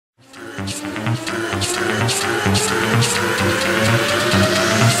Hello,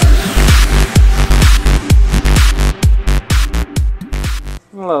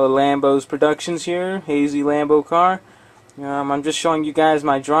 Lambo's Productions here, Hazy Lambo car. I'm just showing you guys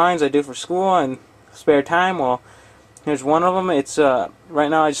my drawings I do for school and spare time. Well, here's one of them. It's right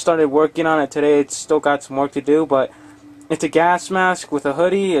now I just started working on it today. It's still got some work to do, but it's a gas mask with a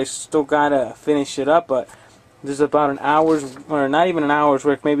hoodie. I still gotta finish it up, but this is about an hour's, or not even an hour's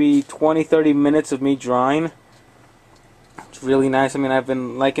work, maybe 20-30 minutes of me drawing. It's really nice. I mean, I've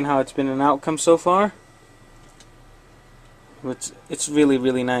been liking how it's been an outcome so far. It's really,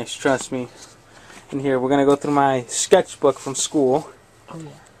 really nice, trust me. And here, we're going to go through my sketchbook from school. Oh, yeah.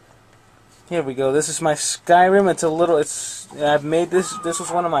 Here we go. This is my Skyrim. I've made this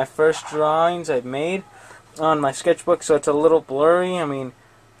was one of my first drawings I've made on my sketchbook, so it's a little blurry. I mean,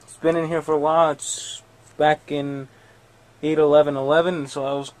 it's been in here for a while. It's back in 8/11/11, so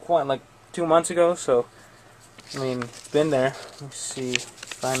I was quite like 2 months ago, so I mean, it's been there. Let's see,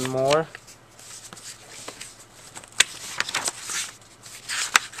 find more.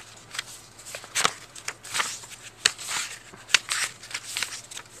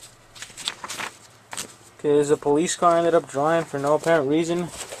 Okay, there's a police car I ended up drawing for no apparent reason.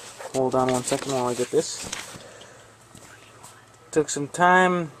 Hold on one second while I get this. Took some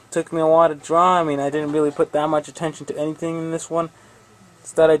time, took me a while to draw. I mean, I didn't really put that much attention to anything in this one.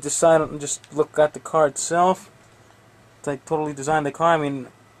 Instead, I decided to just look at the car itself. I totally designed the car. I mean,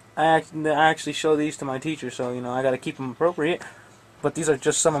 I actually show these to my teacher, so, you know, I gotta keep them appropriate. But these are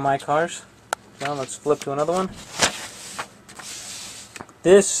just some of my cars. Now, let's flip to another one.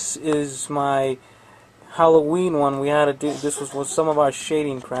 This is my Halloween one. We had to do this was some of our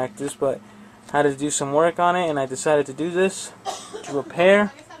shading practice, but had to do some work on it, and I decided to do this to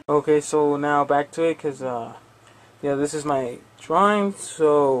repair. Okay, so now back to it, because yeah, this is my drawing.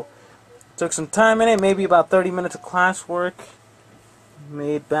 So took some time in it, maybe about 30 minutes of classwork,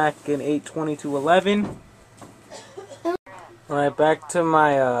 made back in 8/22/11. Alright, back to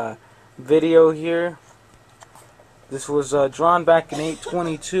my video here. This was drawn back in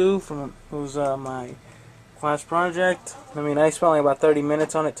 8/22 from my class project. I mean, I spent like about 30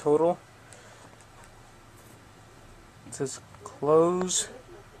 minutes on it total. It says clothes.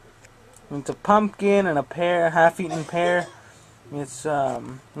 It's a pumpkin and a pear, half-eaten pear. It's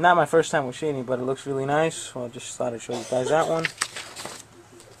not my first time with shading, but it looks really nice. So I just thought I'd show you guys that one.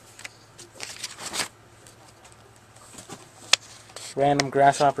 Random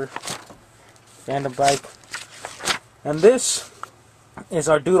grasshopper, random bike, and this is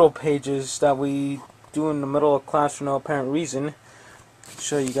our doodle pages that we do in the middle of class for no apparent reason. I'll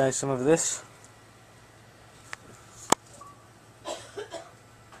show you guys some of this.